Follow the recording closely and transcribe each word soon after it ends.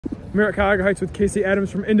I'm here at Cuyahoga Heights with Casey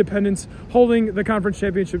Adams from Independence, holding the conference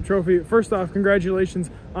championship trophy. First off, congratulations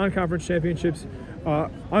on conference championships.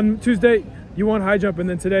 On Tuesday, you won high jump, and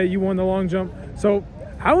then today you won the long jump. So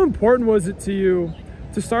how important was it to you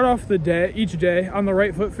to start off the day, each day, on the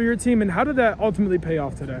right foot for your team, and how did that ultimately pay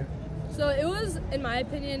off today? So it was, in my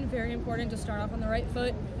opinion, very important to start off on the right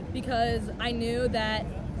foot because I knew that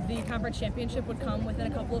the conference championship would come within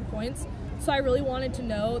a couple of points. So I really wanted to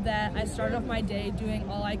know that I started off my day doing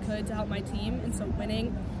all I could to help my team, and so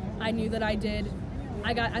winning, I knew that I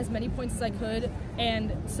got as many points as I could,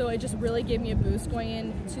 and so it just really gave me a boost going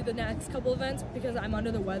into the next couple events because I'm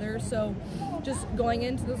under the weather. So just going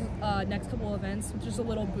into those next couple events with just a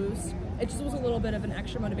little boost, it just was a little bit of an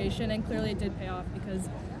extra motivation, and clearly it did pay off because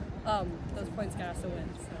those points got us a win.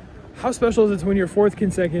 So. How special is it to win your fourth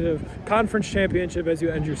consecutive conference championship as you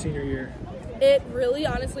end your senior year? It really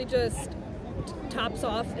honestly just tops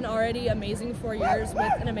off an already amazing 4 years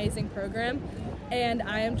with an amazing program, and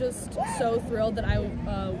I am just so thrilled that I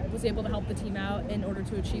was able to help the team out in order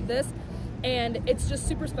to achieve this. And it's just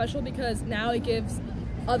super special because now it gives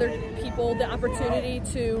other people the opportunity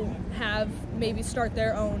to maybe start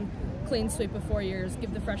their own clean sweep of 4 years,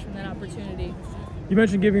 give the freshmen that opportunity. You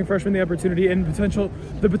mentioned giving freshmen the opportunity and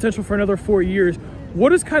the potential for another 4 years.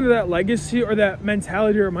 What is kind of that legacy or that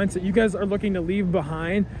mentality or mindset you guys are looking to leave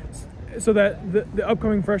behind so that the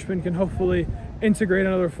upcoming freshmen can hopefully integrate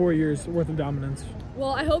another 4 years worth of dominance?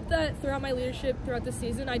 Well, I hope that throughout my leadership throughout the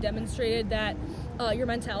season, I demonstrated that your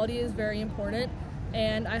mentality is very important,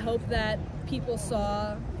 and I hope that people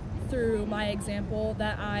saw through my example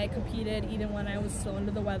that I competed even when I was still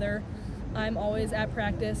under the weather. I'm always at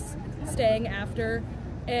practice, staying after,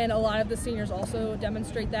 and a lot of the seniors also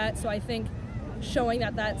demonstrate that. So I think showing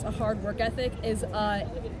that that's a hard work ethic is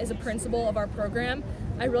a principle of our program.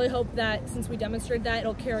 I really hope that since we demonstrated that,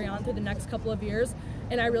 it'll carry on through the next couple of years,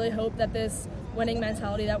 and I really hope that this winning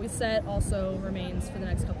mentality that we set also remains for the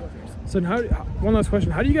next couple of years. So one last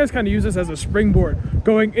question, how do you guys kind of use this as a springboard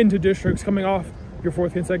going into districts coming off your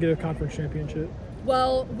fourth consecutive conference championship?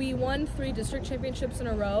 Well, we won 3 district championships in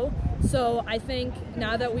a row, so I think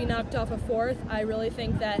now that we knocked off a 4th, I really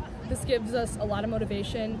think that this gives us a lot of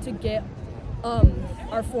motivation to get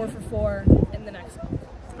our 4 for 4 in the next month.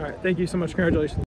 All right, thank you so much. Congratulations.